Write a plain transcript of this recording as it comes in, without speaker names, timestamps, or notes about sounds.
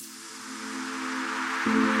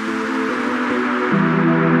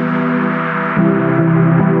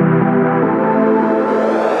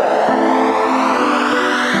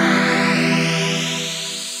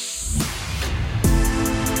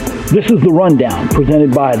This is The Rundown,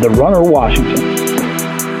 presented by The Runner Washington.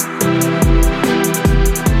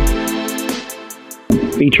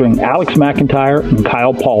 Featuring Alex McIntire and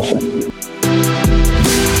Kyle Paulson.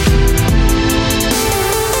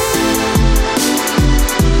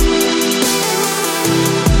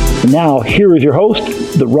 And now, here is your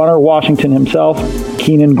host, The Runner Washington himself,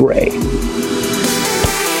 Keenan Gray.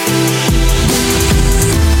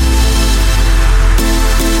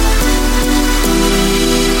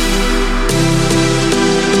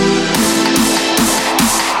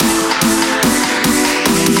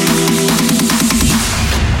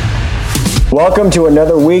 Welcome to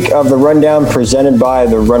another week of The Rundown presented by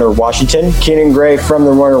The Runner Washington. Keenan Gray from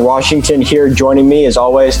The Runner Washington here. Joining me, as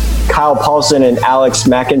always, Kyle Paulson and Alex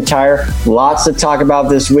McIntire. Lots to talk about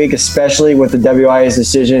this week, especially with the WIAA's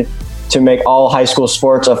decision to make all high school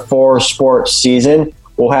sports a 4-sport season.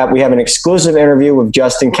 We have an exclusive interview with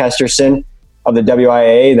Justin Kesterson of the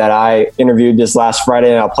WIAA that I interviewed this last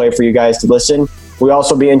Friday, and I'll play for you guys to listen. We'll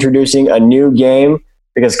also be introducing a new game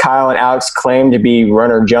because Kyle and Alex claim to be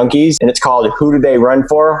runner junkies, and it's called Who Do They Run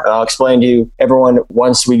For? I'll explain to everyone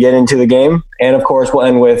once we get into the game. And of course, we'll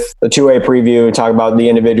end with the 2A preview and talk about the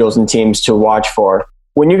individuals and teams to watch for.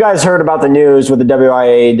 When you guys heard about the news with the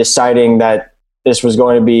WIAA deciding that this was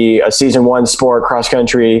going to be a season 1 sport, cross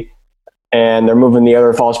country, and they're moving the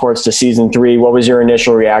other fall sports to season 3, what was your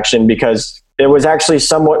initial reaction? Because it was actually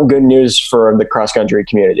somewhat good news for the cross country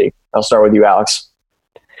community. I'll start with you, Alex.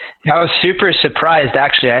 I was super surprised,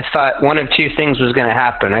 actually. I thought one of two things was going to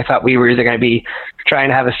happen. I thought we were either going to be trying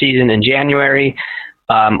to have a season in January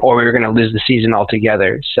or we were going to lose the season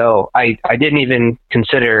altogether. So I didn't even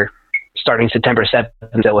consider starting September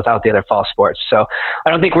 7th without the other fall sports. So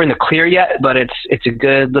I don't think we're in the clear yet, but it's a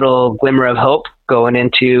good little glimmer of hope going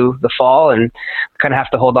into the fall, and kind of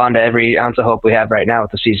have to hold on to every ounce of hope we have right now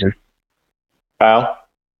with the season. Kyle?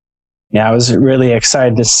 Yeah, I was really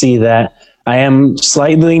excited to see that. I am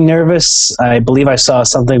slightly nervous. I believe I saw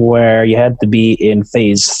something where you had to be in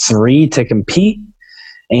phase 3 to compete,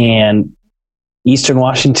 and Eastern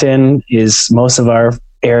Washington is most of our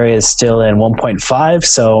area is still in 1.5,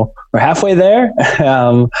 so we're halfway there.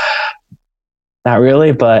 Not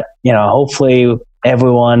really, but hopefully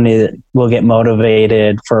everyone will get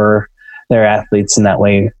motivated for their athletes, and that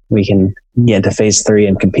way we can get to phase 3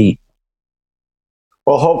 and compete.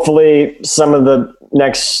 Well, hopefully some of the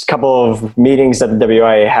next couple of meetings that the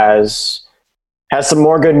WIAA has some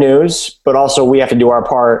more good news, but also we have to do our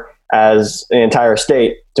part as an entire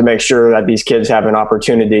state to make sure that these kids have an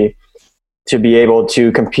opportunity to be able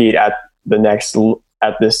to compete at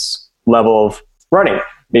this level of running.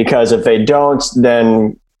 Because if they don't,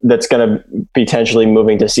 then that's going to potentially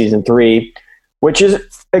moving to season 3, which is,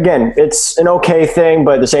 again, it's an okay thing,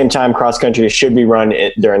 but at the same time, cross country should be run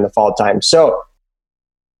during the fall time. So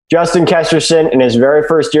Justin Kesterson, in his very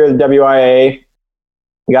first year of the WIAA,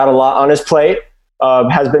 got a lot on his plate,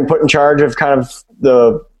 has been put in charge of kind of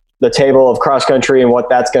the table of cross country and what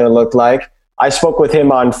that's going to look like. I spoke with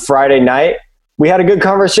him on Friday night. We had a good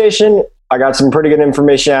conversation. I got some pretty good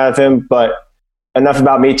information out of him, but enough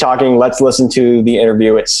about me talking. Let's listen to the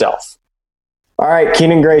interview itself. All right,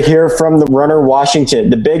 Keenan Gray here from The Runner Washington.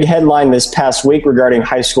 The big headline this past week regarding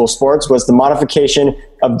high school sports was the modification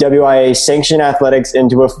of WIAA sanctioned athletics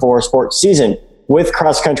into a 4-sport season, with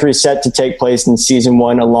cross country set to take place in season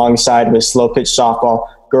 1 alongside with slow pitch softball,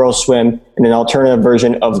 girls swim, and an alternative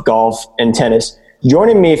version of golf and tennis.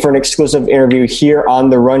 Joining me for an exclusive interview here on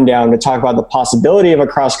The Rundown to talk about the possibility of a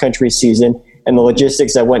cross country season and the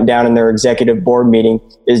logistics that went down in their executive board meeting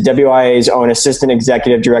is WIAA's own Assistant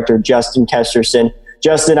Executive Director, Justin Kesterson.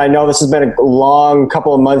 Justin, I know this has been a long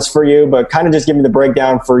couple of months for you, but kind of just give me the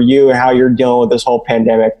breakdown for you and how you're dealing with this whole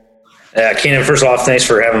pandemic. Yeah, Keenan, first off, thanks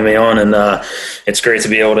for having me on, and it's great to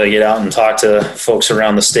be able to get out and talk to folks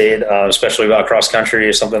around the state, especially about cross country.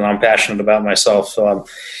 It's something I'm passionate about myself.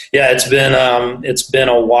 It's been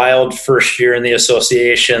a wild first year in the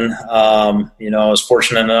association. I was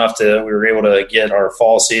fortunate enough we were able to get our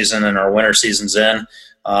fall season and our winter seasons in,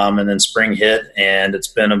 and then spring hit, and it's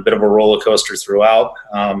been a bit of a roller coaster throughout.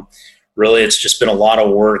 Really, it's just been a lot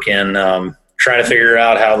of work and trying to figure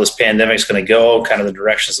out how this pandemic is going to go, kind of the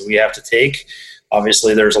directions that we have to take.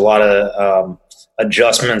 Obviously, there's a lot of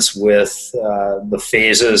adjustments with the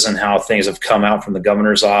phases and how things have come out from the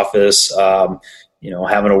governor's office, having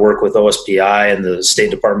to work with OSPI and the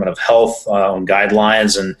State Department of Health on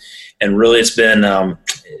guidelines. And really it's been,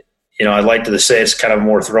 I'd like to say it's kind of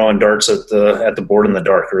more throwing darts at the board in the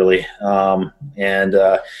dark, really. And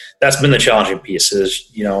that's been the challenging piece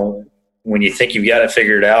is, when you think you've got it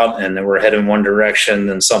figured out and then we're heading one direction,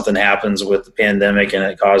 then something happens with the pandemic and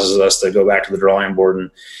it causes us to go back to the drawing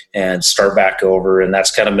board and start back over. And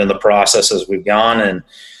that's kind of been the process as we've gone. And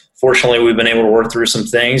fortunately, we've been able to work through some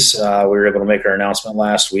things. We were able to make our announcement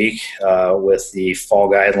last week with the fall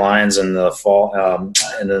guidelines and the fall,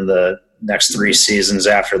 and then the next 3 seasons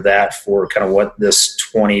after that for kind of what this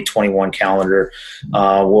 2021 calendar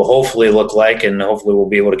will hopefully look like, and hopefully we'll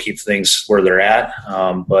be able to keep things where they're at.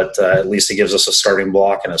 But at least it gives us a starting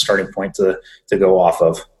block and a starting point to go off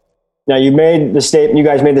of. Now, you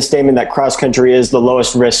guys made the statement that cross country is the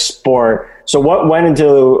lowest risk sport. So what went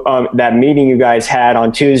into that meeting you guys had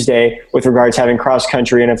on Tuesday with regards to having cross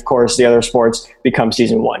country and, of course, the other sports become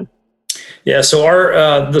season 1? Yeah, so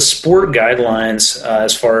our the sport guidelines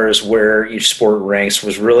as far as where each sport ranks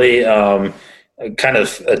was really kind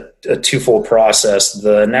of a twofold process.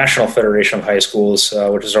 The National Federation of High Schools,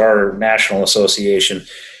 which is our national association,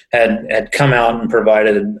 had come out and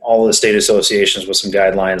provided all the state associations with some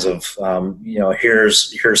guidelines of,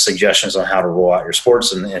 here's suggestions on how to roll out your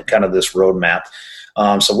sports and kind of this roadmap.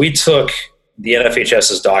 So we took the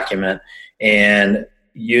NFHS's document and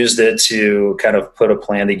used it to kind of put a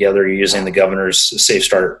plan together using the governor's Safe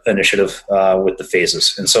Start initiative with the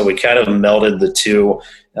phases. And so we kind of melded the two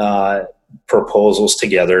proposals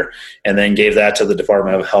together and then gave that to the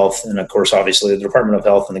Department of Health. And of course, obviously the Department of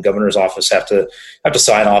Health and the governor's office have to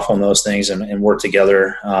sign off on those things and work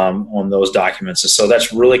together on those documents. And so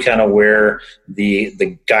that's really kind of where the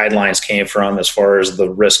guidelines came from as far as the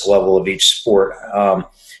risk level of each sport.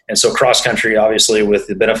 And so cross country, obviously, with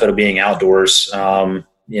the benefit of being outdoors,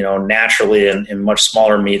 naturally in much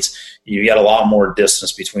smaller meets, you get a lot more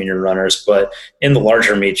distance between your runners. But in the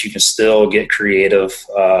larger meets, you can still get creative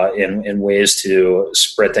in ways to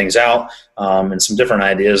spread things out and some different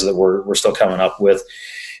ideas that we're still coming up with.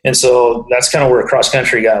 And so that's kind of where cross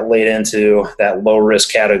country got laid into that low risk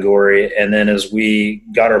category. And then as we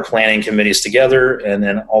got our planning committees together and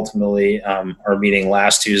then ultimately our meeting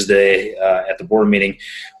last Tuesday at the board meeting,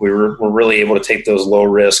 we were really able to take those low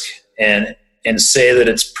risk and say that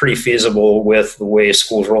it's pretty feasible with the way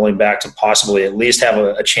school's rolling back to possibly at least have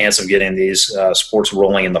a chance of getting these sports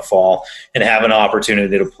rolling in the fall and have an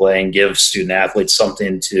opportunity to play and give student athletes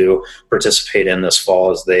something to participate in this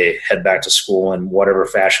fall as they head back to school in whatever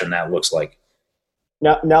fashion that looks like.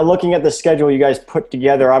 Now looking at the schedule you guys put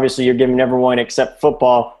together, obviously you're giving everyone except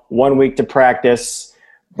football 1 week to practice.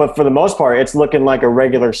 But for the most part, it's looking like a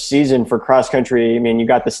regular season for cross country. I mean, you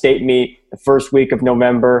got the state meet the first week of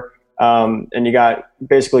November. And you got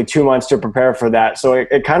basically 2 months to prepare for that. So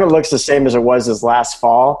it kind of looks the same as it was this last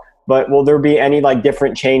fall, but will there be any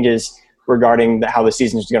different changes regarding how the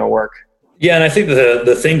season is going to work? Yeah, and I think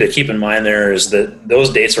the thing to keep in mind there is that those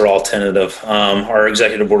dates are all tentative. Our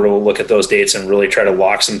executive board will look at those dates and really try to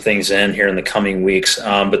lock some things in here in the coming weeks.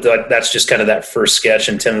 But that's just kind of that first sketch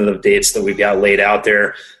and tentative dates that we've got laid out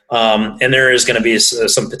there. And there is going to be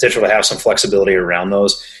some potential to have some flexibility around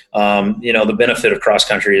those. The benefit of cross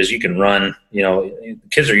country is you can run,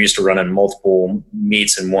 kids are used to running multiple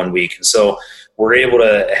meets in 1 week. And so we're able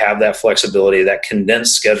to have that flexibility. That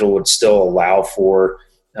condensed schedule would still allow for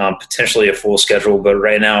potentially a full schedule. But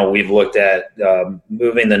right now we've looked at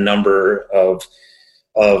moving the number of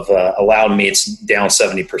allowed meets down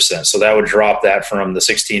 70%. So that would drop that from the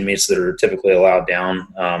 16 meets that are typically allowed down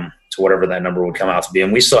to whatever that number would come out to be.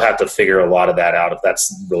 And we still have to figure a lot of that out if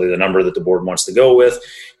that's really the number that the board wants to go with,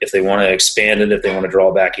 if they want to expand it, if they want to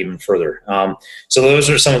draw back even further. So those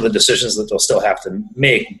are some of the decisions that they'll still have to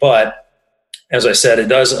make. But as I said, it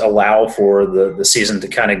does allow for the season to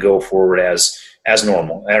kind of go forward as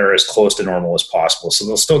normal or as close to normal as possible. So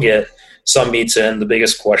they'll still get some meets in. The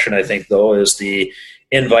biggest question, I think, though, is the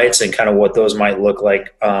invites and kind of what those might look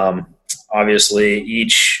like. Obviously,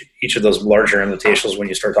 each of those larger invitations, when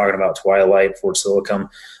you start talking about Twilight, Fort Silicon,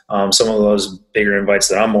 some of those bigger invites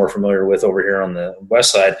that I'm more familiar with over here on the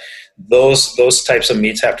west side, those types of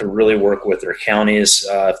meets have to really work with their counties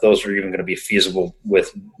if those are even going to be feasible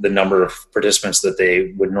with the number of participants that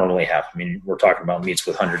they would normally have. I mean, we're talking about meets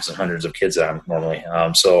with hundreds and hundreds of kids on normally.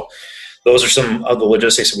 So those are some of the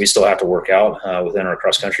logistics that we still have to work out within our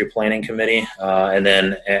cross-country planning committee, and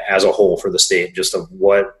then as a whole for the state, just of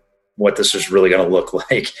what this is really going to look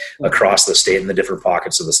like across the state and the different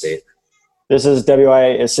pockets of the state. This is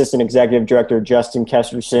WIAA Assistant Executive Director Justin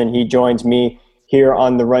Kesterson. He joins me here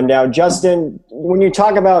on the rundown. Justin, when you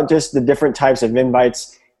talk about just the different types of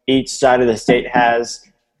invites each side of the state has,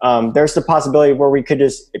 there's the possibility where we could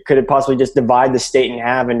it possibly just divide the state in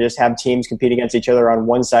half and just have teams compete against each other on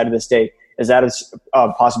one side of the state. Is that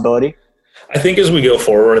a possibility? I think as we go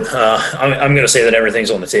forward, I'm going to say that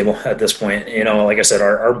everything's on the table at this point. Like I said,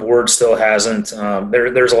 our board still hasn't.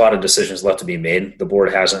 There's a lot of decisions left to be made. The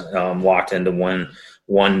board hasn't locked into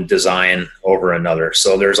one design over another.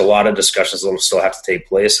 So there's a lot of discussions that will still have to take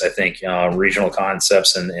place. I think regional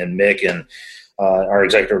concepts and Mick and our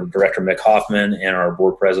executive director, Mick Hoffman, and our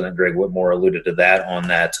board president, Greg Whitmore, alluded to that on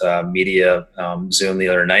that media Zoom the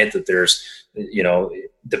other night, that there's,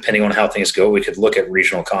 depending on how things go, we could look at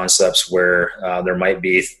regional concepts where there might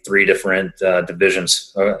be 3 different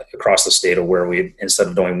divisions across the state, of where we, instead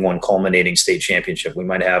of doing one culminating state championship, we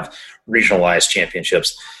might have regionalized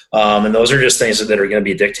championships. And those are just things that are going to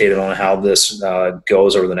be dictated on how this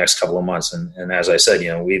goes over the next couple of months. And as I said,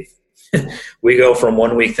 we go from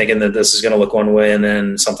one week thinking that this is going to look one way, and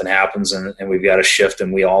then something happens and we've got to shift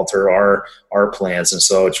and we alter our plans. And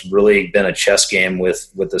so it's really been a chess game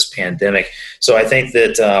with this pandemic. So I think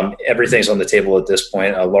that everything's on the table at this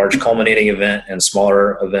point. A large culminating event and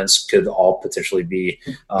smaller events could all potentially be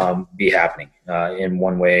happening in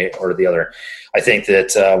one way or the other. I think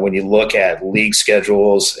that when you look at league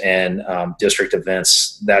schedules and district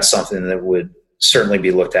events, that's something that would certainly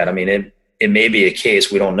be looked at. I mean, it may be a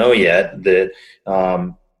case, we don't know yet, that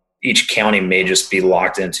each county may just be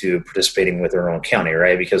locked into participating with their own county,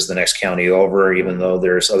 right? Because the next county over, even though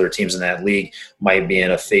there's other teams in that league, might be in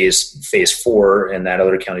a phase 4, and that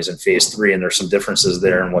other county's in phase 3, and there's some differences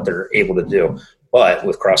there in what they're able to do. But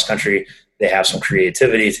with cross country, they have some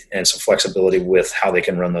creativity and some flexibility with how they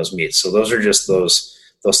can run those meets. So those are just those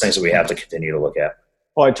things that we have to continue to look at.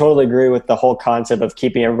 Well, I totally agree with the whole concept of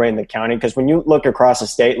keeping everybody in the county, because when you look across the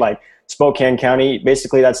state, like Spokane County,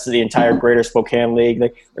 basically that's the entire greater Spokane League.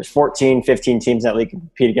 There's 14, 15 teams in that league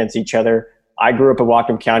compete against each other. I grew up in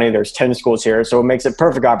Whatcom County. There's 10 schools here, so it makes a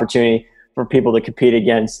perfect opportunity for people to compete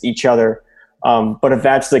against each other. But if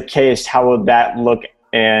that's the case, how would that look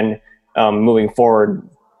and moving forward?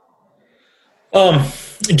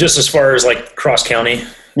 Just as far as like cross county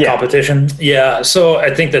competition. Yeah. So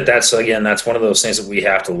I think that's one of those things that we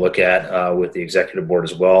have to look at with the executive board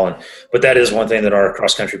as well. But that is one thing that our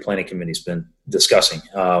cross country planning committee's been discussing.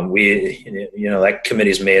 That committee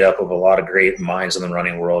is made up of a lot of great minds in the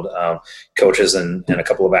running world. Coaches and a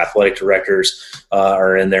couple of athletic directors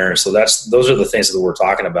are in there. So those are the things that we're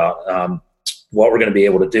talking about. What we're going to be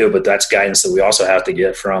able to do, but that's guidance that we also have to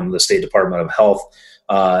get from the State Department of Health.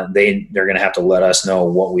 They're going to have to let us know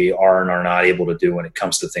what we are and are not able to do when it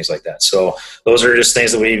comes to things like that. So those are just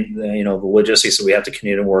things that the logistics that we have to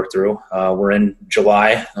continue to work through. We're in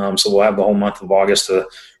July, so we'll have the whole month of August to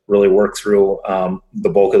really work through the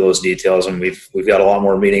bulk of those details. And we've got a lot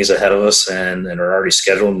more meetings ahead of us and are already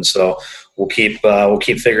scheduled. And so we'll keep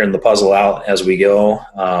figuring the puzzle out as we go.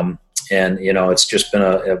 It's just been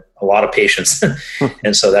a lot of patience.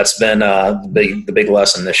 And so that's been the big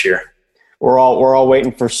lesson this year. We're all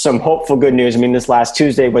waiting for some hopeful good news. I mean, this last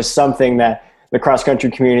Tuesday was something that the cross-country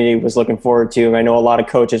community was looking forward to. I know a lot of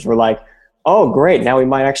coaches were like, oh, great, now we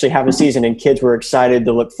might actually have a season, and kids were excited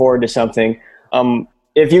to look forward to something.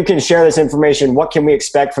 If you can share this information, what can we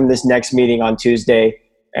expect from this next meeting on Tuesday,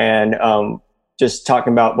 and just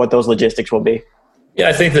talking about what those logistics will be? Yeah,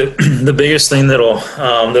 I think that the biggest thing that'll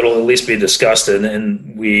at least be discussed,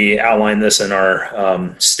 and we outlined this in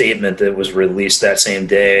our statement that was released that same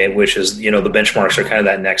day, which is, the benchmarks are kind of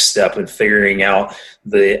that next step in figuring out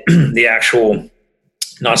the actual,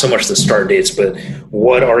 not so much the start dates, but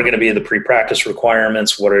what are going to be the pre-practice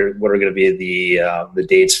requirements, what are going to be the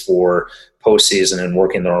dates for postseason, and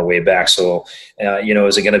working our way back. So,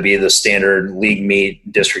 is it going to be the standard league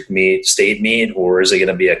meet, district meet, state meet, or is it going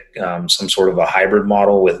to be some sort of a hybrid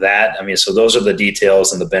model with that? I mean, so those are the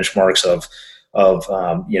details and the benchmarks of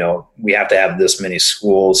we have to have this many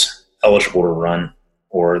schools eligible to run,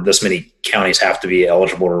 or this many counties have to be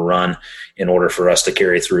eligible to run in order for us to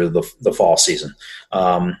carry through the fall season.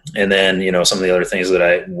 And then, some of the other things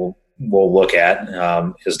that we'll look at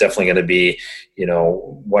is definitely going to be,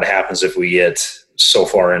 what happens if we get so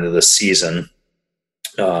far into the season,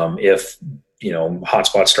 if,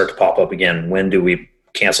 hotspots start to pop up again, when do we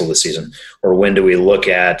cancel the season, or when do we look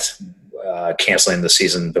at canceling the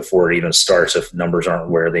season before it even starts if numbers aren't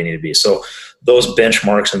where they need to be? So those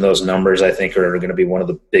benchmarks and those numbers, I think, are going to be one of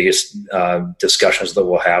the biggest discussions that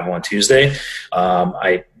we'll have on Tuesday.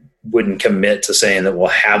 I wouldn't commit to saying that we'll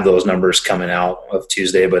have those numbers coming out of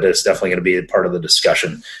Tuesday, but it's definitely going to be part of the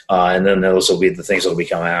discussion. And then those will be the things that will be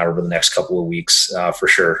coming out over the next couple of weeks for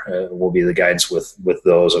sure. Will be the guidance with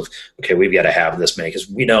those of, okay, we've got to have this many, because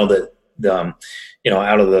we know that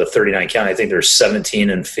out of the 39 county, I think there's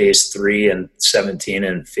 17 in phase 3 and 17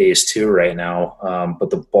 in phase 2 right now.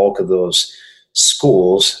 But the bulk of those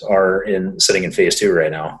schools are sitting in phase 2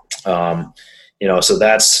 right now. So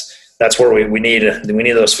that's where we need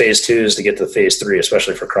those phase 2s to get to phase 3,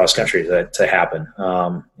 especially for cross country to happen.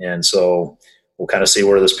 And so we'll kind of see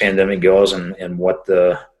where this pandemic goes and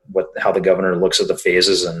how the governor looks at the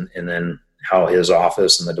phases and then how his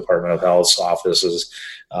office and the Department of Health's offices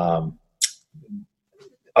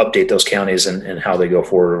update those counties and how they go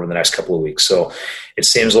forward over the next couple of weeks. So it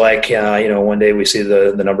seems like, one day we see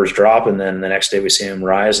the numbers drop and then the next day we see them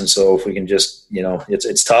rise. And so if we can just,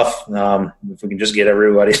 it's tough. If we can just get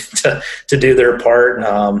everybody to do their part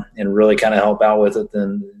and really kind of help out with it,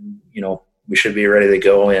 then, we should be ready to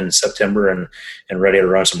go in September and ready to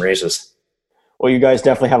run some races. Well, you guys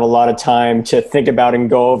definitely have a lot of time to think about and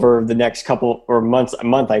go over the next couple or month,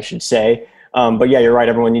 I should say. But yeah, you're right.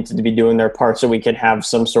 Everyone needs to be doing their part so we can have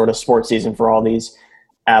some sort of sports season for all these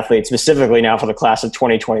athletes, specifically now for the class of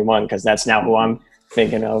 2021, because that's now who I'm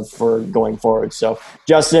thinking of for going forward. So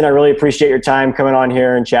Justin, I really appreciate your time coming on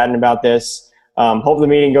here and chatting about this. Hope the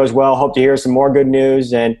meeting goes well. Hope to hear some more good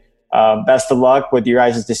news, and best of luck with your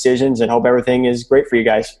guys' decisions, and hope everything is great for you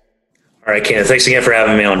guys. All right, Keenan, thanks again for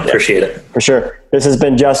having me on. Appreciate it. For sure. This has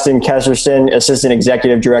been Justin Kesterson, Assistant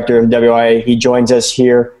Executive Director of WIAA. He joins us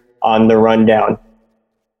here on the rundown.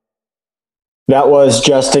 That was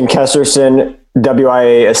Justin Kesterson,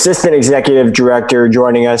 WIAA Assistant Executive Director,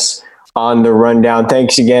 joining us on the rundown.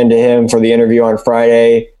 Thanks again to him for the interview on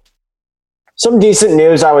Friday. Some decent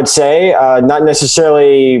news, I would say. Not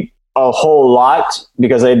necessarily a whole lot,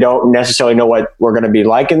 because I don't necessarily know what we're going to be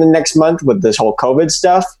like in the next month with this whole COVID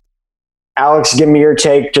stuff. Alex, give me your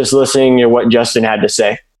take just listening to what Justin had to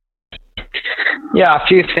say. Yeah, a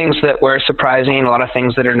few things that were surprising, a lot of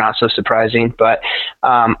things that are not so surprising, but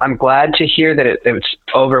I'm glad to hear that it's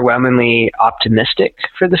overwhelmingly optimistic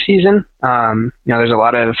for the season. There's a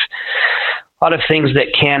lot of things that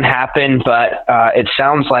can happen, but it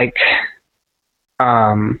sounds like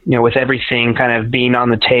with everything kind of being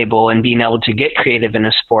on the table and being able to get creative in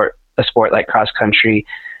a sport like cross country,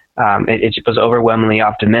 it was overwhelmingly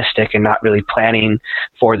optimistic and not really planning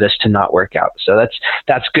for this to not work out. So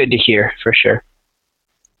that's good to hear for sure.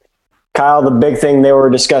 Kyle, the big thing they were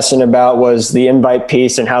discussing about was the invite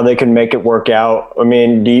piece and how they can make it work out. I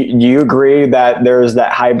mean, do you agree that there's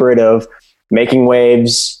that hybrid of making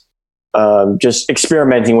waves, just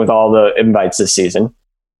experimenting with all the invites this season?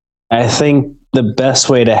 I think the best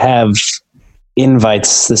way to have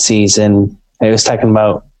invites this season, I was talking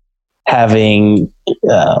about having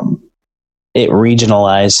it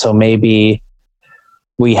regionalized. So maybe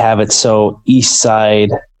we have it so East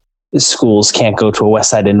Side schools can't go to a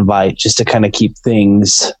West Side invite, just to kind of keep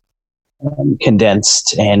things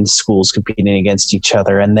condensed and schools competing against each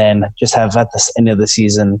other. And then just have at the end of the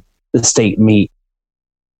season, the state meet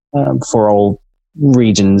for all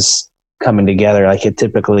regions coming together like it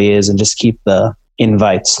typically is, and just keep the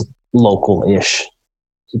invites local-ish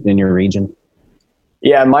in your region.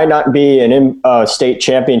 Yeah, it might not be an state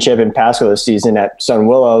championship in Pasco this season at Sun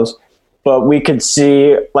Willows, but we could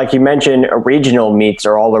see, like you mentioned, regional meets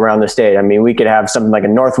are all around the state. I mean, we could have something like a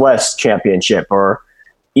Northwest Championship or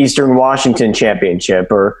Eastern Washington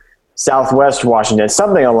Championship or Southwest Washington,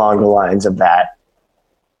 something along the lines of that.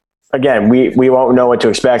 Again, we won't know what to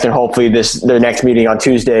expect, and hopefully the next meeting on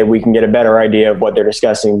Tuesday, we can get a better idea of what they're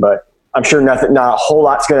discussing, but I'm sure not a whole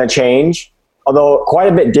lot's going to change. Although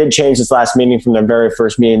quite a bit did change this last meeting from their very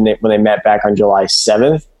first meeting when they met back on July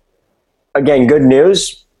 7th. Again, good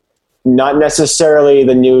news. Not necessarily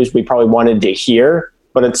the news we probably wanted to hear,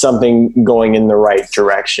 but it's something going in the right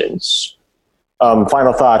directions.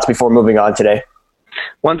 Final thoughts before moving on today.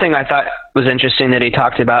 One thing I thought was interesting that he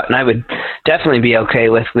talked about, and I would definitely be okay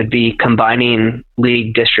with, would be combining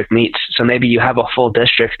league district meets. So maybe you have a full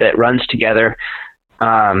district that runs together,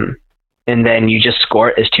 and then you just score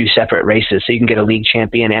it as two separate races. So you can get a league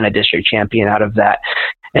champion and a district champion out of that.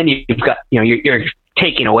 And you've got, you're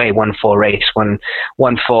taking away one full race, one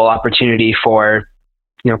full opportunity for,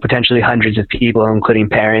 potentially hundreds of people, including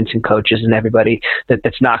parents and coaches and everybody,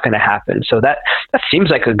 that's not going to happen. So that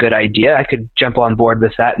seems like a good idea. I could jump on board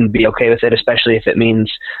with that and be okay with it, especially if it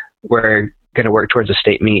means we're going to work towards a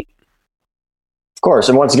state meet. Of course.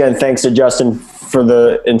 And once again, thanks to Justin for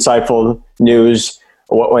the insightful news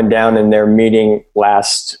of what went down in their meeting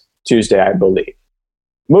last Tuesday, I believe.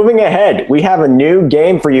 Moving ahead, we have a new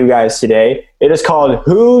game for you guys today. It is called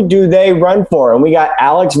Who Do They Run For? And we got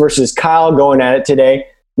Alex versus Kyle going at it today.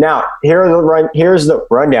 Now, here's the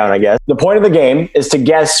rundown, I guess. The point of the game is to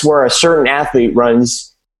guess where a certain athlete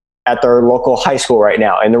runs at their local high school right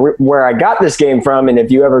now. And where I got this game from, and if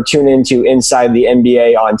you ever tune into Inside the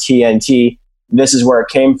NBA on TNT, this is where it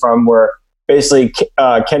came from, where basically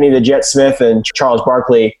Kenny the Jet Smith and Charles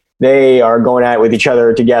Barkley they are going at it with each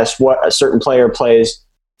other to guess what a certain player plays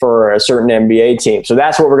for a certain NBA team. So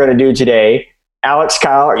that's what we're going to do today. Alex,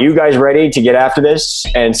 Kyle, are you guys ready to get after this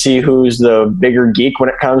and see who's the bigger geek when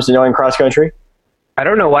it comes to knowing cross country? I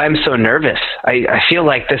don't know why I'm so nervous. I feel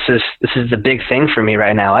like this is the big thing for me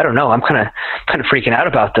right now. I don't know. I'm kind of freaking out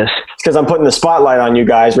about this. It's because I'm putting the spotlight on you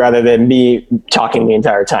guys rather than me talking the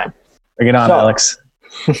entire time. Bring it on, Alex.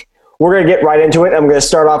 We're going to get right into it. I'm going to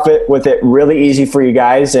start off with it really easy for you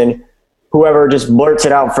guys, and whoever just blurts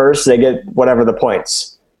it out first, they get whatever the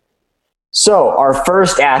points. So our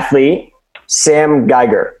first athlete, Sam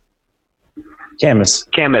Geiger. Camus.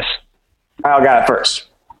 Kyle got it first.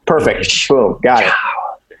 Perfect. Boom. Got it.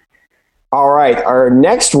 All right. Our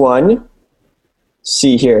next one,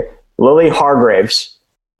 see here, Lily Hargraves.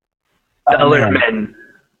 Bellerman.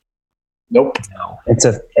 Nope. I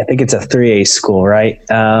think it's a 3A school, right?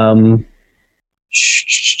 I'll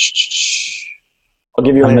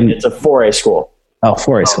give you a hint. It's a 4A school. Oh,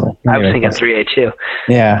 4A school. I was thinking 3A too.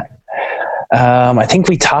 Yeah. I think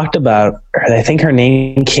we talked about her. I think her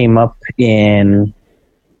name came up in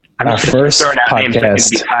our first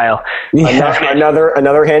podcast. Kyle. Yeah.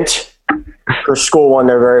 Another hint. Her school won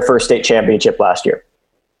their very first state championship last year.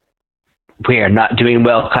 We are not doing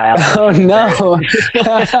well, Kyle. Oh, no.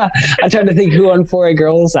 I'm trying to think who won 4A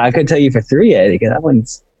girls. I could tell you for 3A. That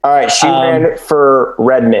one's... All right. She ran for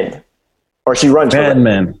Redmond. Or she runs for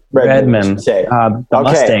Redmond. The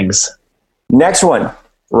Mustangs. Next one.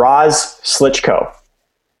 Roz Slichko.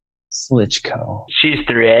 She's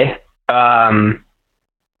 3A.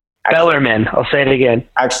 Bellerman. I'll say it again.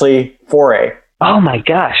 Actually, 4A. Oh, my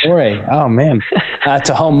gosh. 4A. Oh, man.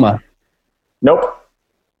 Tahoma. Nope.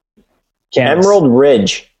 Campus. Emerald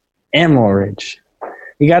Ridge.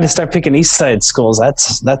 You got to start picking East Side schools.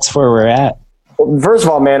 That's where we're at. Well, first of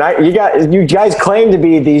all, man, you guys claim to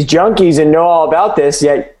be these junkies and know all about this,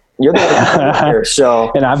 yet you're the one here. So,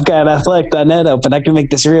 and I've got athletic.net open. I can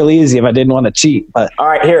make this real easy if I didn't want to cheat. But all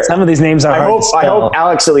right, here. Some of these names are hard to spell. I hope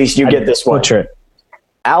Alex, at least you get this one. Butcher it.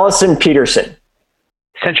 Allison Peterson.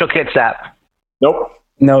 Central Kitsap. Nope.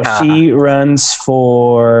 No, she runs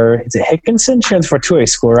for. Is it Hickinson? She runs for 2A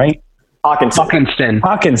school, right? Hawkinson.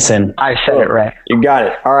 I said it right. You got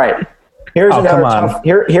it. All right. Here's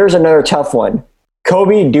another tough one.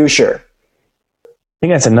 Kobe Dusher. I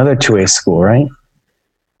think that's another 2A school, right?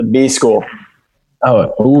 The B school.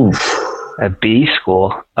 Oh, oof. A B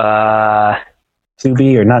school.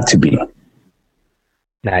 2B or not 2B?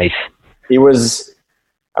 Nice. He was,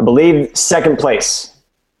 I believe, second place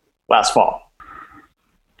last fall.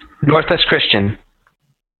 Northwest Christian.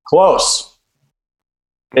 Close.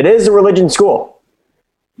 It is a religion school.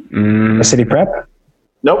 A city prep?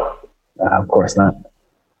 Nope. Of course not.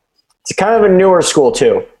 It's kind of a newer school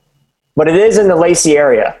too, but it is in the Lacey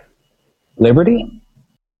area. Liberty?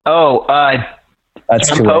 Oh, that's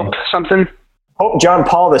John Pope something? Pope John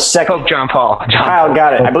Paul II. Pope John Paul. Kyle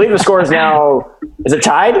got it. I believe the score is now, is it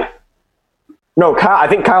tied? No, I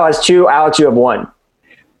think Kyle has 2. Alex, you have 1.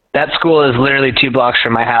 That school is literally 2 blocks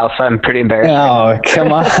from my house. I'm pretty embarrassed. Oh,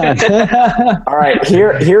 come on. All right,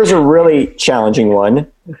 here's a really challenging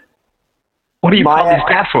one. What do you call these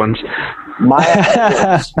past ones?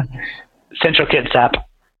 Maya Central Kitsap.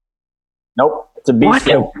 Nope, it's a B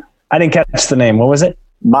school. I didn't catch the name. What was it?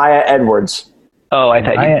 Maya Edwards. Oh, I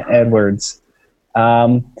thought Maya Edwards.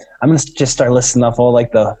 I'm going to just start listing off all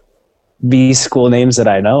like the B school names that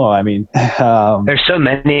I know. I mean, there's so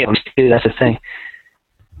many of them too. That's the thing.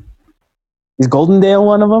 Is Goldendale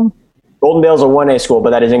one of them? Goldendale's a 1A school,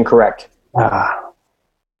 but that is incorrect.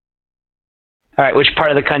 All right, which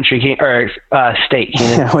part of the country or state?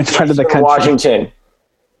 Yeah, which part of the country? Washington.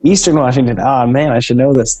 Eastern Washington. Oh man, I should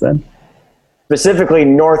know this then. Specifically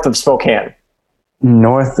north of Spokane.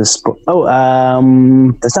 North of Spokane. Oh,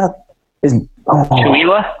 that's not.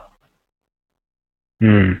 Chewelah?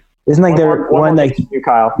 Isn't like there one like you,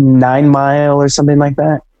 Kyle. 9 Mile or something like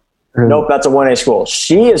that? Or, nope, that's a 1A school.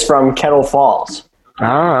 She is from Kettle Falls.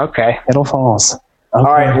 Oh, okay. Kettle Falls. Okay. All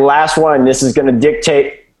right, last one. This is going to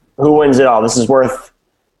dictate who wins it all. This is worth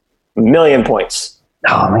 1,000,000 points.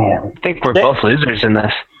 Oh, man. I think we're both losers in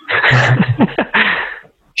this.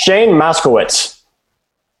 Shane Moskowitz.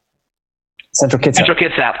 Central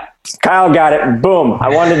Kitsap. Kyle got it. Boom. I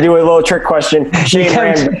wanted to do a little trick question. Shane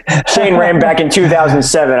ran back in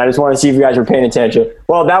 2007. I just want to see if you guys were paying attention.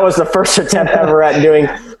 Well, that was the first attempt ever at doing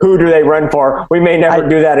who do they run for. We may never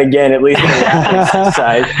do that again, at least on the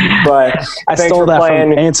side. But I stole that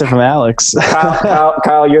answer from Alex.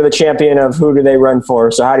 Kyle, you're the champion of who do they run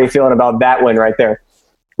for. So how are you feeling about that win right there?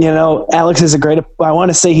 You know, Alex is I want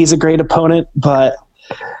to say he's a great opponent, but,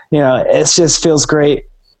 you know, it just feels great.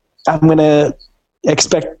 I'm going to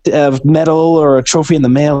expect a medal or a trophy in the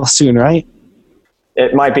mail soon, right?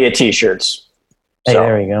 It might be a T-shirts. Hey,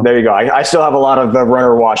 there you go. There you go. I still have a lot of the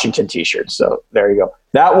Runner Washington T-shirts, so there you go.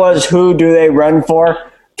 That was Who Do They Run For?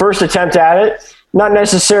 First attempt at it. Not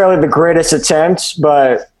necessarily the greatest attempt,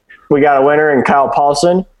 but we got a winner in Kyle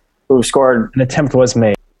Paulson, who scored. An attempt was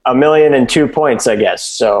made. 1,002 points, I guess.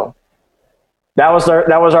 So that was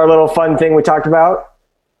our little fun thing we talked about.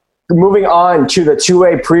 Moving on to the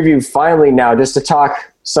 2A preview finally now, just to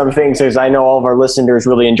talk some things, because I know all of our listeners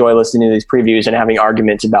really enjoy listening to these previews and having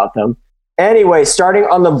arguments about them. Anyway, starting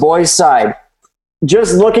on the boys' side,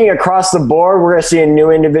 just looking across the board, we're going to see a new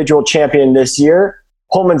individual champion this year.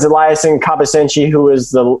 Pullman's Eliason Kapasenchi, who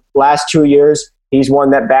is the last 2 years. He's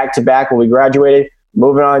won that back-to-back when we graduated.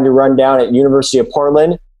 Moving on to run down at University of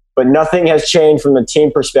Portland. But nothing has changed from the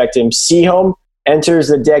team perspective. Seaholm enters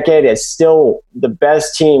the decade as still the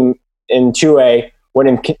best team in 2A,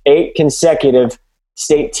 winning 8 consecutive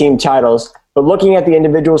state team titles. But looking at the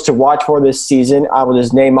individuals to watch for this season, I will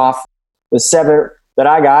just name off the 7 that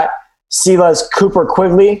I got. Sila's Cooper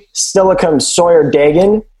Quigley, Stillicum's Sawyer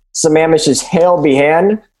Dagan, Sammamish's Hale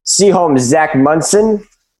Behan, Seaholm's Zach Munson,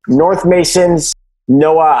 North Mason's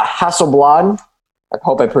Noah Hasselblad, I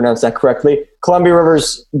hope I pronounced that correctly, Columbia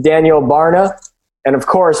River's Daniel Barna, and of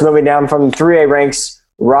course, moving down from 3A ranks,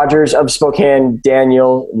 Rogers of Spokane,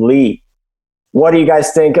 Daniel Lee. What do you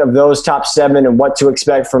guys think of those top 7 and what to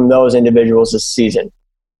expect from those individuals this season?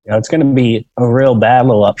 It's going to be a real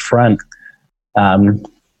battle up front.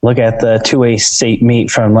 Look at the 2A state meet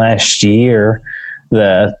from last year.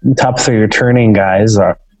 The top 3 returning guys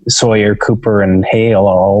are Sawyer, Cooper, and Hale,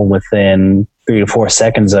 all within 3 to 4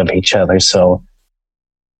 seconds of each other. So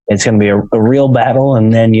it's going to be a real battle.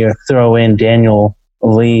 And then you throw in Daniel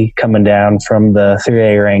Lee coming down from the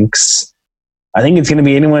 3A ranks. I think it's going to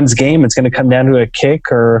be anyone's game. It's going to come down to a kick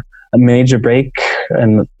or a major break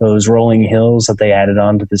and those rolling hills that they added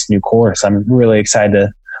on to this new course. I'm really excited to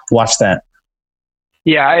watch that.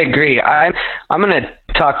 Yeah, I agree. I'm going to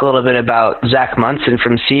talk a little bit about Zach Munson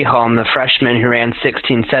from Seaholm, the freshman who ran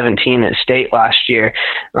 16-17 at state last year.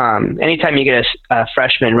 Anytime you get a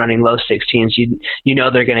freshman running low 16s, you know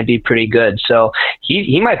they're going to be pretty good. So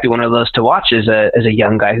he might be one of those to watch as a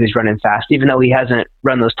young guy who's running fast, even though he hasn't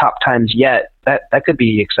run those top times yet. That could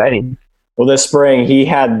be exciting. Well, this spring, he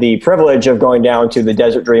had the privilege of going down to the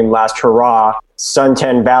Desert Dream Last Hurrah,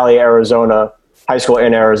 Suntan Valley, Arizona, high school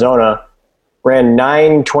in Arizona. Ran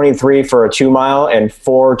 9:23 for a 2-mile and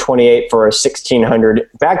 4:28 for a 1600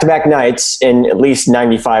 back-to-back nights in at least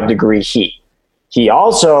 95-degree heat. He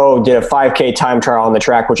also did a 5K time trial on the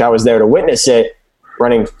track, which I was there to witness it,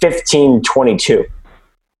 running 15:22.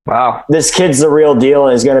 Wow. This kid's the real deal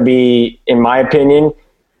and is going to be, in my opinion,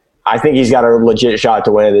 I think he's got a legit shot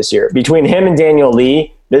to win it this year. Between him and Daniel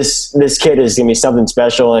Lee, this kid is going to be something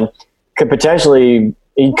special and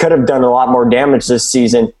he could have done a lot more damage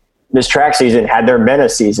this track season, had there been a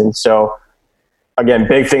season. So again,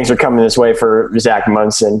 big things are coming this way for Zach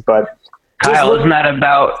Munson. But Kyle, isn't that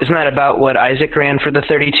about what Isaac ran for the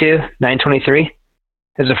 32, 9:23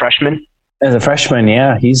 as a freshman? As a freshman,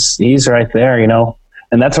 yeah, he's right there,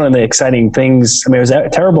 and that's one of the exciting things. I mean, it was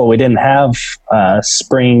terrible we didn't have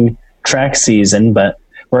spring track season, but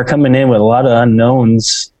we're coming in with a lot of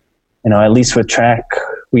unknowns. At least with track,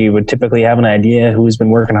 we would typically have an idea who's been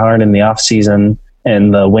working hard in the off season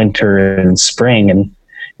in the winter and spring, and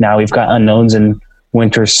now we've got unknowns in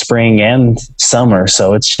winter, spring, and summer.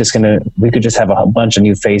 So it's just we could just have a bunch of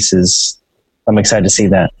new faces. I'm excited to see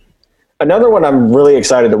that. Another one I'm really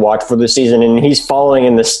excited to watch for this season, and he's following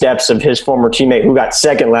in the steps of his former teammate who got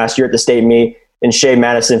second last year at the state meet, and Shea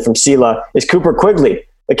Madison from Sela, is Cooper Quigley.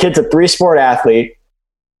 The kid's a 3-sport athlete,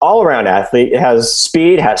 all-around athlete. It has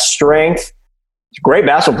speed, has strength. He's a great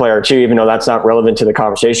basketball player too, even though that's not relevant to the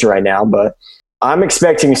conversation right now, but I'm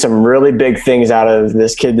expecting some really big things out of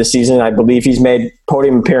this kid this season. I believe he's made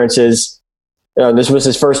podium appearances. This was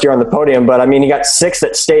his first year on the podium, but I mean, he got 6th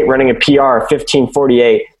at state running a PR of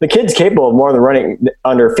 15:48. The kid's capable of more than running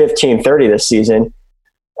under 15:30 this season.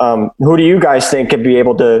 Who do you guys think could be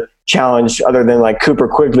able to challenge other than like Cooper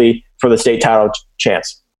Quigley for the state title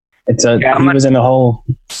chance? He was in the whole.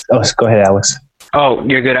 Oh, go ahead, Alex. Oh,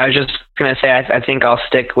 you're good. I was just going to say I think I'll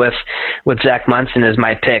stick with Zach Munson as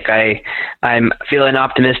my pick. I'm feeling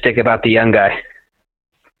optimistic about the young guy.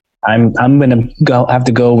 I'm going to have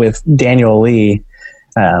to go with Daniel Lee,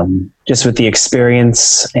 just with the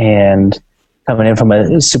experience and coming in from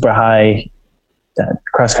a super high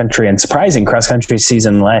cross country and surprising cross country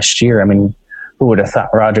season last year. I mean, who would have thought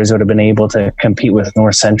Rogers would have been able to compete with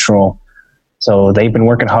North Central? So they've been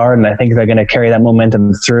working hard, and I think they're going to carry that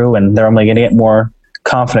momentum through, and they're only going to get more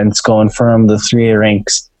confidence going from the 3A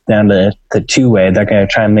ranks down to the 2A. They're going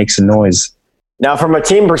to try and make some noise. Now, from a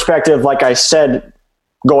team perspective, like I said,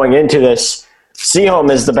 going into this, Seaholm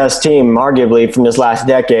is the best team, arguably, from this last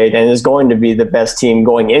decade, and is going to be the best team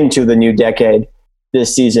going into the new decade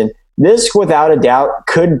this season. This, without a doubt,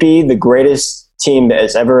 could be the greatest team that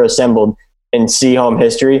has ever assembled in Seaholm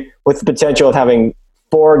history, with the potential of having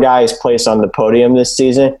 4 guys placed on the podium this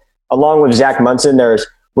season. Along with Zach Munson, there's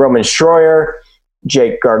Roman Schroyer,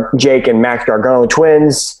 Jake and Max Gargano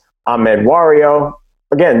twins, Ahmed Wario.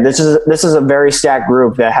 Again, this is a very stacked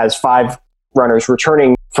group that has 5 runners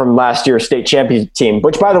returning from last year's state champion team,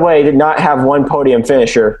 which, by the way, did not have one podium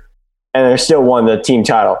finisher, and they still won the team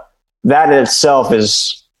title. That in itself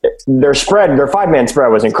is their 5-man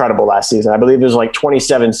spread was incredible last season. I believe it was like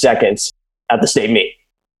 27 seconds at the state meet.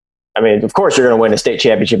 I mean, of course, you're going to win a state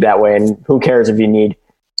championship that way, and who cares if you need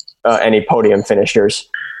any podium finishers?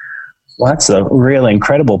 Well, that's a really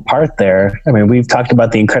incredible part there. I mean, we've talked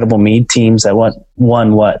about the incredible meet teams that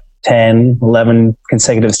won 10, 11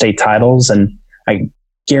 consecutive state titles, and I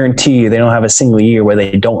guarantee you they don't have a single year where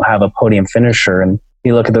they don't have a podium finisher. And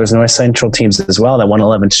you look at those North Central teams as well that won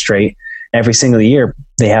 11 straight. Every single year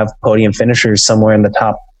they have podium finishers somewhere in the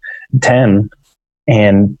top 10.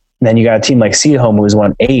 And then you got a team like Seaholm who's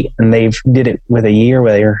won 8, and they've did it with a year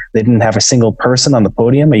where they didn't have a single person on the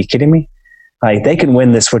podium. Are you kidding me? Like, they can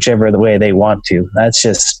win this whichever the way they want to. That's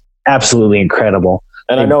just absolutely incredible.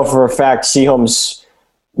 And I know for a fact Seaholm's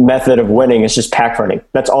method of winning is just pack running.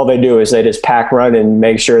 That's all they do, is they just pack run and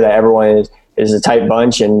make sure that everyone is a tight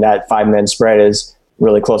bunch, and that 5-man spread is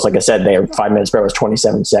really close. Like I said, their 5-man spread was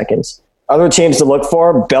 27 seconds. Other teams to look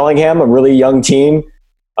for: Bellingham, a really young team,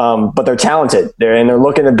 but they're talented. They're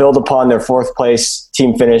looking to build upon their 4th place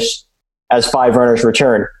team finish as 5 runners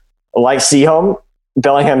return. Like Seaholm,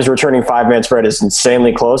 Bellingham's returning 5-man spread is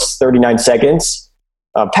insanely close, 39 seconds.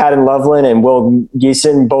 Patton Loveland and Will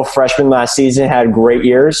Geeson, both freshmen last season, had great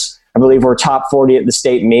years. I believe we're top 40 at the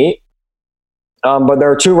state meet. But there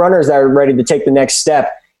are 2 runners that are ready to take the next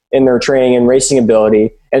step in their training and racing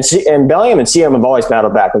ability. And Bellingham and Seaholm have always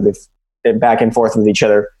battled back and forth with each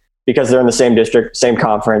other because they're in the same district, same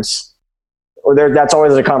conference. That's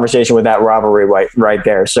always a conversation with that rivalry right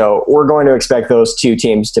there. So we're going to expect those 2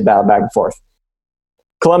 teams to battle back and forth.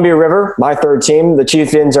 Columbia River, my 3rd team. The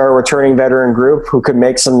Chieftains are a returning veteran group who could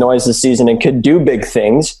make some noise this season and could do big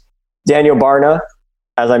things. Daniel Barna,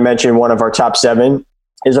 as I mentioned, one of our top 7,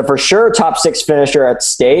 is a for sure top 6 finisher at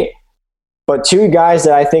state. But 2 guys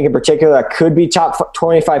that I think in particular that could be top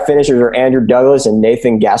 25 finishers are Andrew Douglas and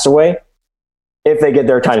Nathan Gassaway, if they get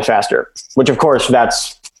their times faster, which of course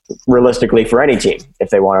that's realistically for any team.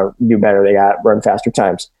 If they want to do better, they got run faster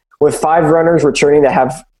times. With 5 runners returning that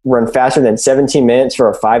have run faster than 17 minutes for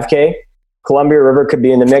a 5K, Columbia River could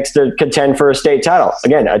be in the mix to contend for a state title.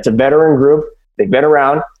 Again, it's a veteran group. They've been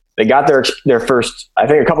around. They got their first, I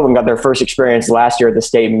think a couple of them got their first experience last year at the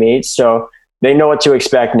state meet. So they know what to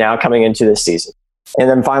expect now coming into this season. And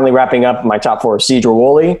then finally wrapping up my top 4, Cedar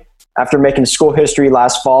Woolley. After making school history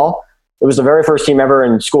last fall, it was the very first team ever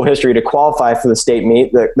in school history to qualify for the state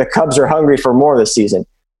meet. The Cubs are hungry for more this season.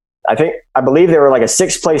 I believe they were like a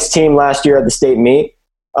 6th place team last year at the state meet.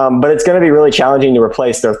 But it's going to be really challenging to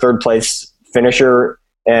replace their 3rd place finisher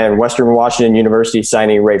and Western Washington University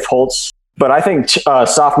signee Rafe Holtz. But I think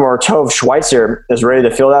sophomore Tove Schweitzer is ready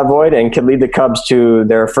to fill that void and can lead the Cubs to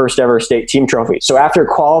their first ever state team trophy. So after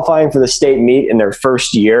qualifying for the state meet in their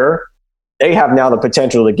first year, they have now the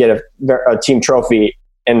potential to get a team trophy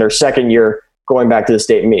in their 2nd year going back to the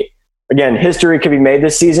state meet. Again, history could be made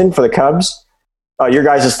this season for the Cubs. Your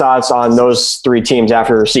guys' thoughts on those 3 teams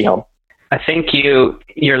after Seaholm? I think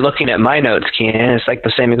you're looking at my notes, Keenan. It's like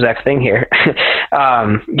the same exact thing here.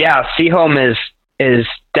 Seaholm is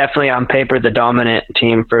definitely on paper the dominant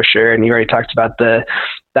team for sure, and you already talked about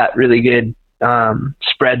that really good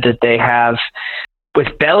spread that they have.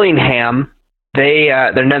 With Bellingham,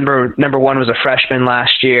 their number 1 was a freshman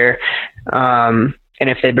last year, and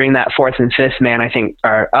if they bring that 4th and 5th man, I think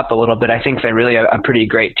are up a little bit. I think they're really a pretty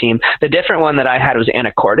great team. The different one that I had was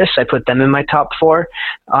Anacortes. I put them in my top 4.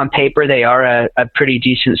 On paper, they are a pretty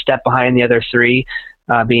decent step behind the other 3,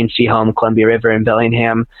 being Seaholm, Columbia River, and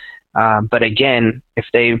Bellingham. But again, if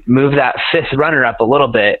they move that 5th runner up a little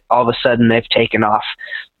bit, all of a sudden they've taken off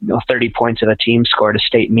 30 points of a team score to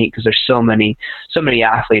state meet, because there's so many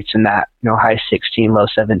athletes in that high 16, low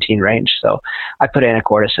 17 range. So I put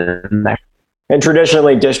Anacortes in there. And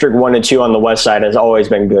traditionally, District 1 and 2 on the west side has always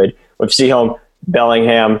been good, with Seaholm,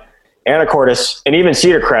 Bellingham, Anacortes, and even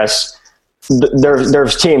Cedar Crest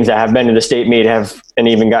there's teams that have been to the state meet and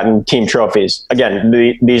even gotten team trophies.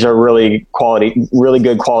 Again, these are really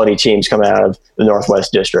good quality teams coming out of the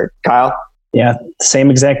Northwest District. Kyle? Yeah, same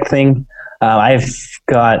exact thing. I've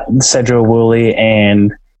got Cedro Woolley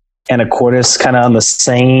and Anacortes kind of on the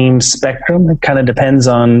same spectrum. It kind of depends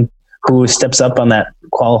on who steps up on that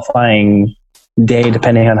qualifying day,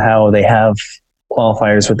 depending on how they have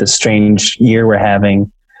qualifiers with the strange year we're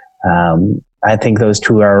having. I think those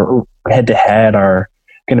two are head-to-head are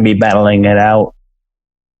going to be battling it out.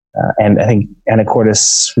 And I think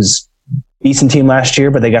Anacortes was a decent team last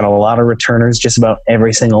year, but they got a lot of returners, just about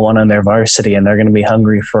every single one on their varsity, and they're going to be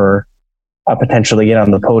hungry for a potential to get on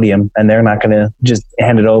the podium, and they're not going to just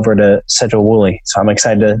hand it over to Cedro Woolley. So I'm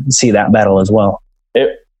excited to see that battle as well.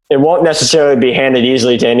 It won't necessarily be handed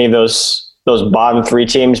easily to any of those bottom three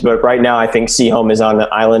teams, but right now I think Seaholm is on the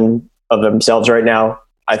island of themselves right now.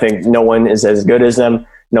 I think no one is as good as them.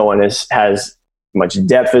 No one has much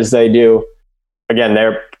depth as they do. Again,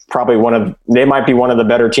 they're probably they might be one of the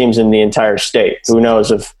better teams in the entire state. Who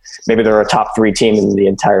knows if maybe they're a top three team in the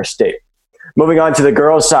entire state. Moving on to the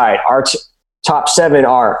girls' side, our top seven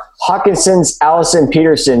are Hawkinson's Allison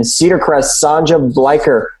Peterson, Cedar Crest Sanja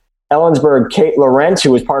Bleicher, Ellensburg Kate Laurent,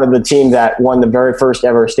 who was part of the team that won the very first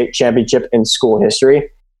ever state championship in school history.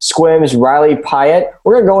 Squim's Riley Pyatt.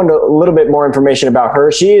 We're going to go into a little bit more information about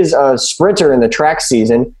her. She is a sprinter in the track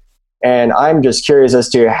season, and I'm just curious as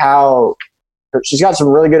to how she's got some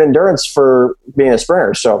really good endurance for being a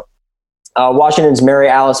sprinter. So Washington's Mary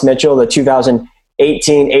Alice Mitchell, the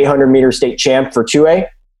 2018 800-meter state champ for 2A,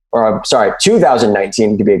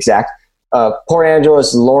 2019 to be exact. Port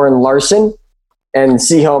Angeles Lauren Larson, and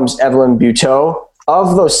Seaholm's Evelyn Buteau.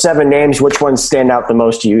 Of those seven names, which ones stand out the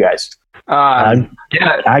most to you guys? I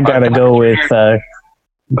gotta go with. Go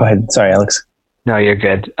ahead. Sorry, Alex. No, you're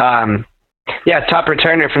good. Top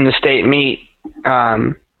returner from the state meet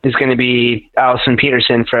is going to be Allison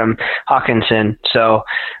Peterson from Hawkinson. So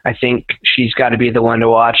I think she's got to be the one to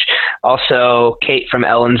watch. Also, Kate from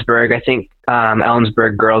Ellensburg. I think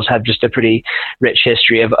Ellensburg girls have just a pretty rich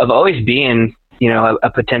history of always being,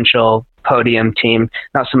 a potential podium team.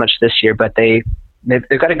 Not so much this year, but they've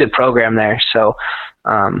got a good program there. So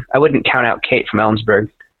I wouldn't count out Kate from Ellensburg.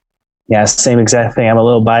 Yeah, same exact thing. I'm a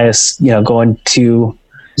little biased, going to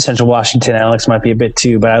Central Washington. Alex might be a bit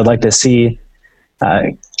too, but I would like to see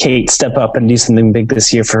Kate step up and do something big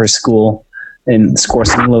this year for her school and score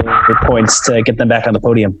some little points to get them back on the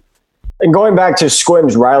podium. And going back to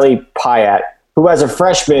Squim's Riley Pyatt, who as a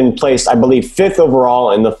freshman placed, I believe, 5th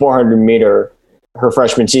overall in the 400-meter her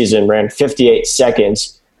freshman season, ran 58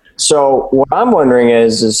 seconds. So what I'm wondering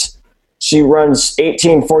is she runs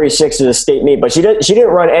 18:46 at the state meet, but she didn't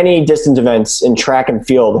run any distance events in track and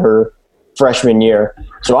field her freshman year.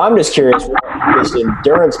 So I'm just curious where this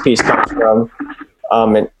endurance piece comes from.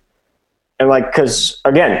 Because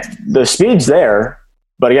again, the speed's there,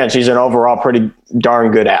 but again, she's an overall pretty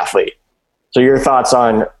darn good athlete. So your thoughts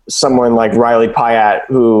on someone like Riley Pyatt,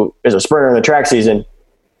 who is a sprinter in the track season,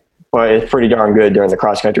 but is pretty darn good during the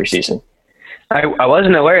cross country season? I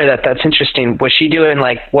wasn't aware of that. That's interesting. Was she doing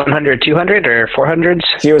like 100, 200, or 400s?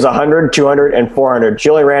 She was 100, 200, and 400. She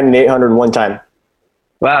only ran an 800 one time.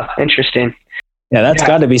 Wow, interesting. Yeah, that's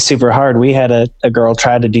got to be super hard. We had a girl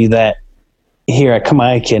try to do that here at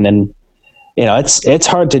Kamaikin, and it's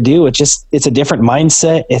hard to do. It's a different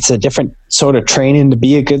mindset. It's a different sort of training to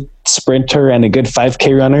be a good sprinter and a good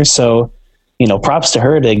 5K runner. So, props to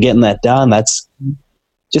her to getting that done. That's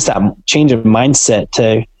just that change of mindset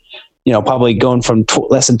to, probably going from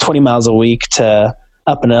less than 20 miles a week to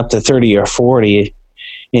up and up to 30 or 40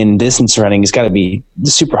 in distance running has got to be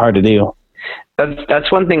super hard to do.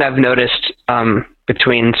 That's one thing I've noticed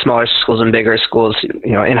between smaller schools and bigger schools.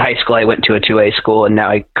 In high school, I went to a 2A school, and now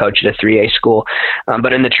I coach at a 3A school.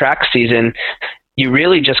 But in the track season, you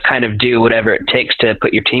really just kind of do whatever it takes to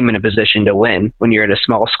put your team in a position to win when you're at a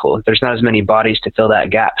small school. There's not as many bodies to fill that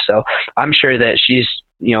gap. So I'm sure that she's,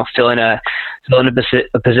 filling a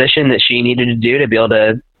position that she needed to do to be able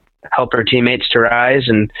to help her teammates to rise.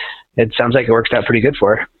 And it sounds like it worked out pretty good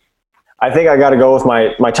for her. I think I got to go with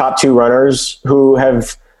my top two runners who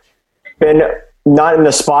have been not in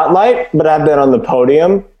the spotlight, but have been on the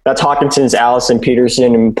podium. That's Hawkinson's Allison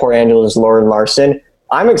Peterson and Port Angeles' Lauren Larson.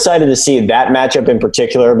 I'm excited to see that matchup in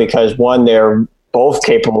particular because, one, they're both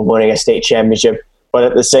capable of winning a state championship, but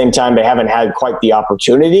at the same time, they haven't had quite the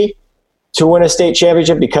opportunity to win a state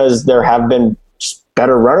championship because there have been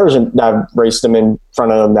better runners that have raced them in front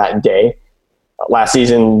of them that day. Last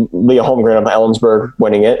season, Leah Holmgren of Ellensburg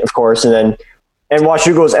winning it, of course, and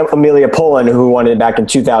Washougal's Amelia Poland, who won it back in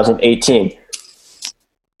 2018.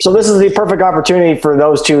 So this is the perfect opportunity for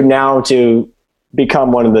those two now to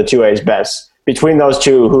become one of the 2A's best. Between those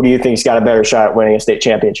two, who do you think's got a better shot at winning a state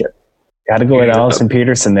championship? Got to go with Allison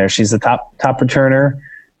Peterson there. She's the top returner,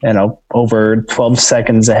 over 12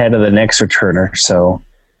 seconds ahead of the next returner. So,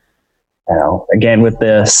 again, with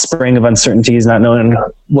the spring of uncertainties, not knowing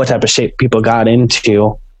what type of shape people got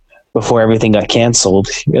into before everything got canceled,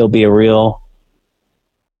 it'll be a real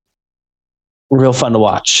fun to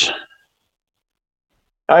watch.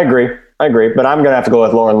 I agree, but I'm going to have to go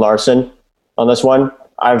with Lauren Larson on this one.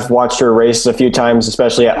 I've watched her race a few times,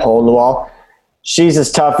 especially at Hole in the Wall. She's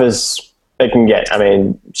as tough as it can get. I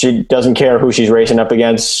mean, she doesn't care who she's racing up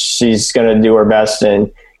against. She's going to do her best and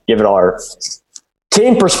give it all her.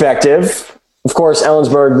 Team perspective, of course,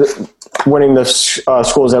 Ellensburg winning the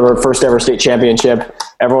school's first ever state championship.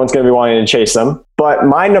 Everyone's going to be wanting to chase them. But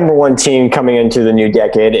my number one team coming into the new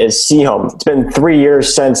decade is Seaholm. It's been 3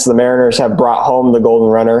 years since the Mariners have brought home the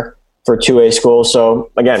Golden Runner for 2A school.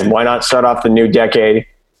 So, again, why not start off the new decade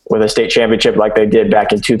with a state championship like they did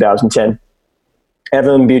back in 2010?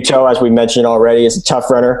 Evelyn Buteau, as we mentioned already, is a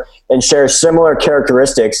tough runner and shares similar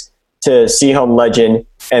characteristics to Seaholm legend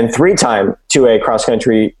and three-time 2A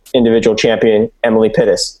cross-country individual champion Emily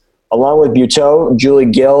Pittis. Along with Buteau, Julie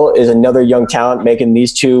Gill is another young talent, making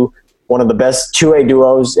these two one of the best 2A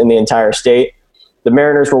duos in the entire state. The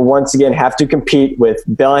Mariners will once again have to compete with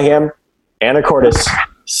Bellingham, Anacortes,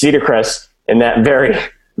 Cedar Crest in that very,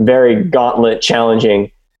 very gauntlet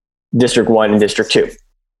challenging District 1 and District 2.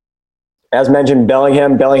 As mentioned,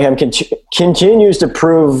 Bellingham continues to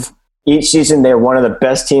prove each season they're one of the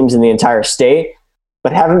best teams in the entire state,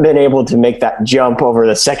 but haven't been able to make that jump over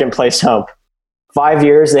the second place hump. 5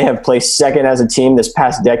 years they have placed second as a team this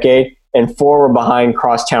past decade, and 4 were behind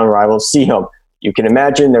crosstown rivals Seaholm. You can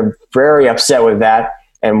imagine they're very upset with that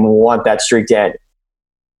and want that streak to end.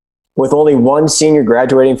 With only one senior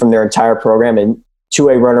graduating from their entire program and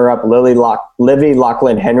 2A runner-up Livy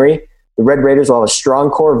Lachlan Henry, the Red Raiders will have a strong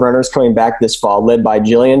core of runners coming back this fall, led by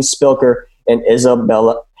Jillian Spilker and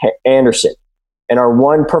Isabella Anderson, and are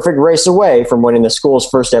one perfect race away from winning the school's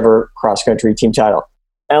first ever cross-country team title.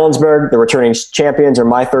 Ellensburg, the returning champions, are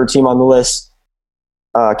my third team on the list.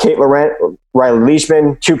 Kate Laurent, Riley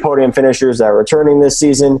Leishman, 2 podium finishers that are returning this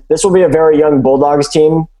season. This will be a very young Bulldogs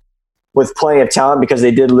team with plenty of talent because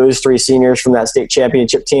they did lose 3 seniors from that state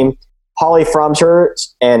championship team. Holly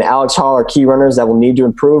Fromshurst and Alex Hall are key runners that will need to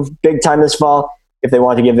improve big time this fall if they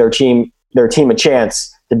want to give their team a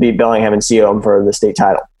chance to beat Bellingham and Seaholm for the state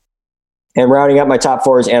title. And rounding up my top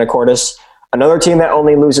 4 is Anacortes, another team that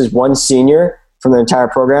only loses 1 senior from their entire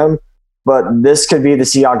program, but this could be the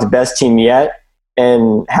Seahawks' best team yet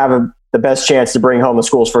and have the best chance to bring home the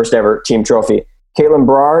school's first ever team trophy. Caitlin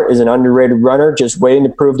Brar is an underrated runner, just waiting to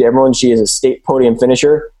prove to everyone she is a state podium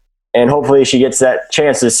finisher, and hopefully she gets that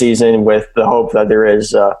chance this season with the hope that there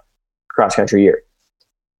is a cross-country year.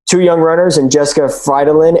 2 young runners in Jessica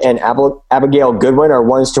Friedlin and Abigail Goodwin are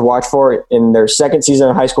ones to watch for in their second season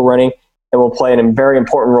of high school running and will play a very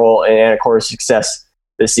important role in Anacortes' success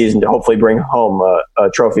this season to hopefully bring home a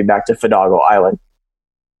trophy back to Fidalgo Island.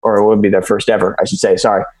 Or it would be their first ever, I should say.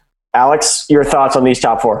 Sorry. Alex, your thoughts on these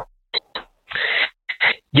top 4?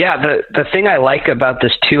 Yeah, the thing I like about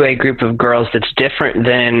this 2A group of girls that's different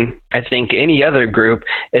than I think any other group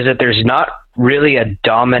is that there's not really a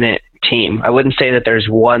dominant team. I wouldn't say that there's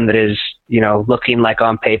one that is, looking like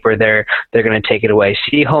on paper they're going to take it away.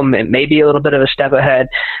 Seaholm, it may be a little bit of a step ahead,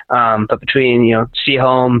 but between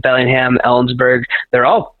Seaholm, Bellingham, Ellensburg, they're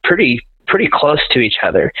all pretty close to each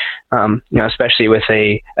other, especially with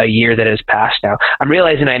a year that has passed now. I'm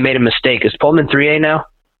realizing I made a mistake. Is Pullman 3A now?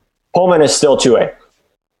 Pullman is still 2A.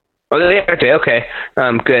 Oh, they are 2A. Okay.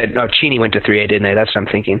 Good. No, Cheney went to 3A, didn't they? That's what I'm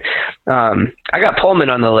thinking. I got Pullman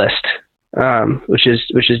on the list, which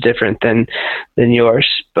is different than yours.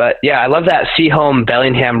 But yeah, I love that Seaholm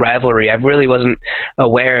Bellingham rivalry. I really wasn't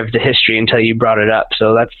aware of the history until you brought it up.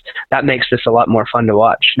 So that makes this a lot more fun to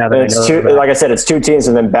watch. Now that it's like I said, it's 2 teams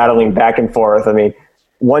and then battling back and forth. I mean,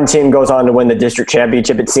 one team goes on to win the district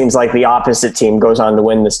championship. It seems like the opposite team goes on to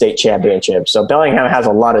win the state championship. So Bellingham has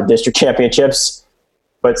a lot of district championships,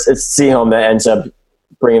 but it's Seaholm that ends up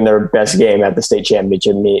bringing their best game at the state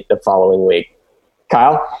championship meet the following week.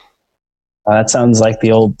 Kyle? That sounds like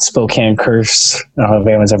the old Spokane curse. I don't know if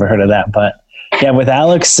anyone's ever heard of that, but yeah, with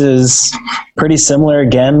Alex is pretty similar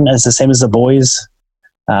again, as the same as the boys.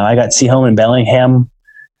 I got Seaholm and Bellingham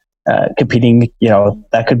competing.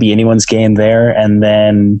 That could be anyone's game there, and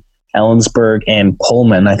then Ellensburg and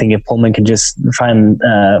Pullman. I think if Pullman can just find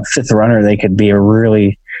 5th runner, they could be a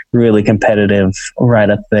really, really competitive right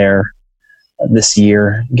up there this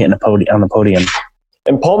year, getting on the podium.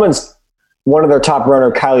 And Pullman's one of their top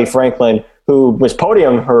runner, Kylie Franklin, who was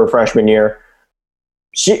podium her freshman year,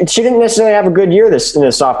 she didn't necessarily have a good year in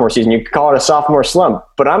the sophomore season. You could call it a sophomore slump,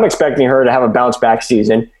 but I'm expecting her to have a bounce back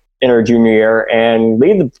season in her junior year and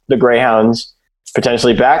lead the Greyhounds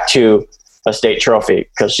potentially back to a state trophy,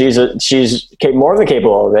 because she's more than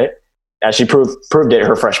capable of it, as she proved it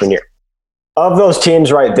her freshman year. Of those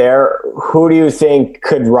teams right there, who do you think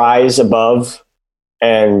could rise above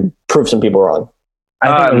and prove some people wrong?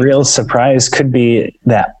 I think a real surprise could be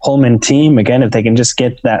that Pullman team. Again, if they can just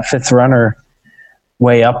get that fifth runner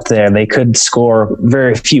way up there, they could score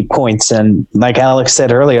very few points. And like Alex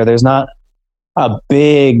said earlier, there's not a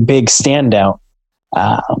big standout.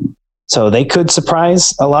 So they could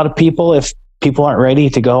surprise a lot of people if people aren't ready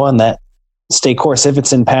to go on that state course if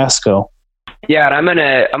it's in Pasco. Yeah, and I'm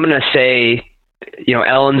gonna say,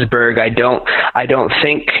 Ellensburg, I don't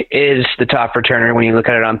think is the top returner when you look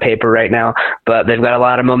at it on paper right now, but they've got a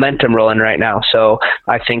lot of momentum rolling right now. So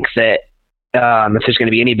I think that if there's going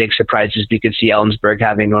to be any big surprises, we could see Ellensburg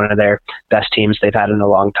having one of their best teams they've had in a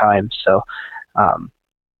long time. So,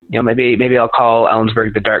 maybe I'll call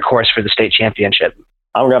Ellensburg the dark horse for the state championship.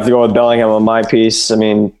 I'm going to have to go with Bellingham on my piece. I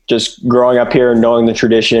mean, just growing up here and knowing the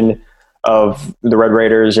tradition of the Red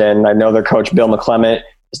Raiders, and I know their coach, Bill McClement,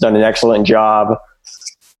 has done an excellent job.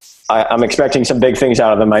 I'm expecting some big things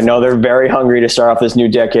out of them. I know they're very hungry to start off this new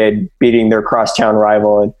decade, beating their crosstown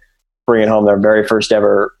rival and bringing home their very first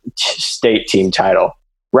ever state team title.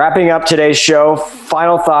 Wrapping up today's show,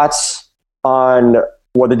 final thoughts on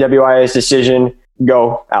what the WIA's decision.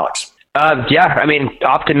 Go, Alex.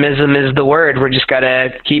 Optimism is the word. We're just gotta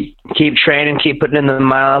keep training, keep putting in the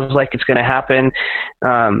miles like it's gonna happen.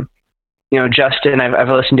 Justin, I've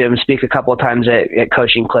listened to him speak a couple of times at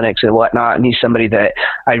coaching clinics and whatnot, and he's somebody that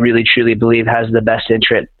I really truly believe has the best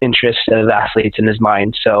interest of athletes in his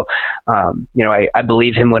mind. So, I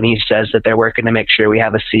believe him when he says that they're working to make sure we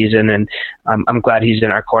have a season, and I'm glad he's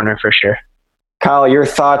in our corner for sure. Kyle, your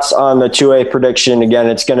thoughts on the 2A prediction? Again,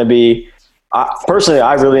 it's going to be. Personally,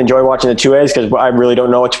 I really enjoy watching the 2As because I really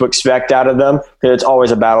don't know what to expect out of them, because it's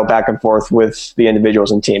always a battle back and forth with the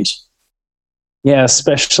individuals and teams. Yeah,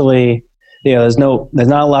 especially, there's not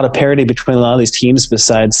a lot of parity between a lot of these teams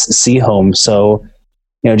besides Seaholm. So,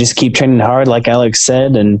 just keep training hard, like Alex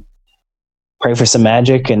said, and pray for some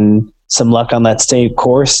magic and some luck on that state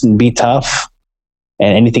course and be tough,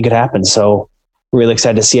 and anything could happen. So, really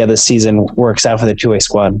excited to see how this season works out for the 2A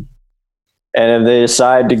squad. And if they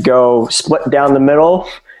decide to go split down the middle,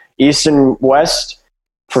 East and West,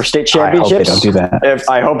 for state championships, I hope they don't do that.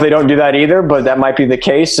 I hope they don't do that either, but that might be the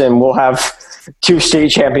case, and we'll have 2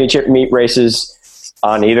 state championship meet races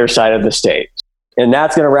on either side of the state. And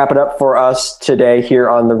that's going to wrap it up for us today here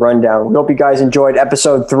on The Rundown. We hope you guys enjoyed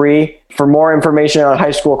episode 3. For more information on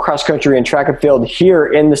high school cross country and track and field here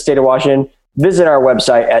in the state of Washington, visit our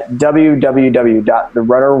website at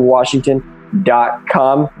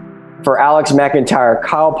www.therunnerwashington.com. For Alex McIntire,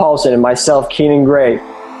 Kyle Paulson, and myself, Keenan Gray,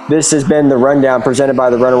 this has been The Rundown presented by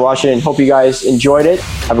The Runner Washington. Hope you guys enjoyed it.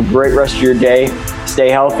 Have a great rest of your day. Stay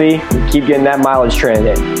healthy and keep getting that mileage training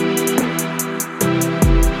in.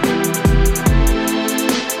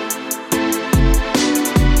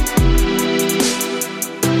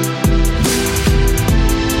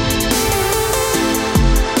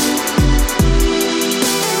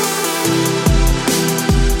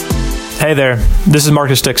 Hey there, this is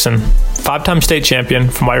Marcus Dixon, 5-time state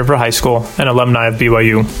champion from White River High School and alumni of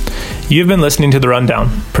BYU. You've been listening to The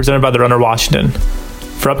Rundown, presented by The Runner Washington.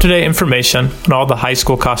 For up-to-date information on all the high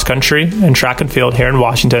school cross country and track and field here in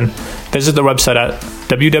Washington, visit the website at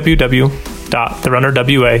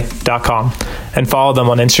www.therunnerwa.com and follow them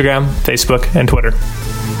on Instagram, Facebook, and Twitter.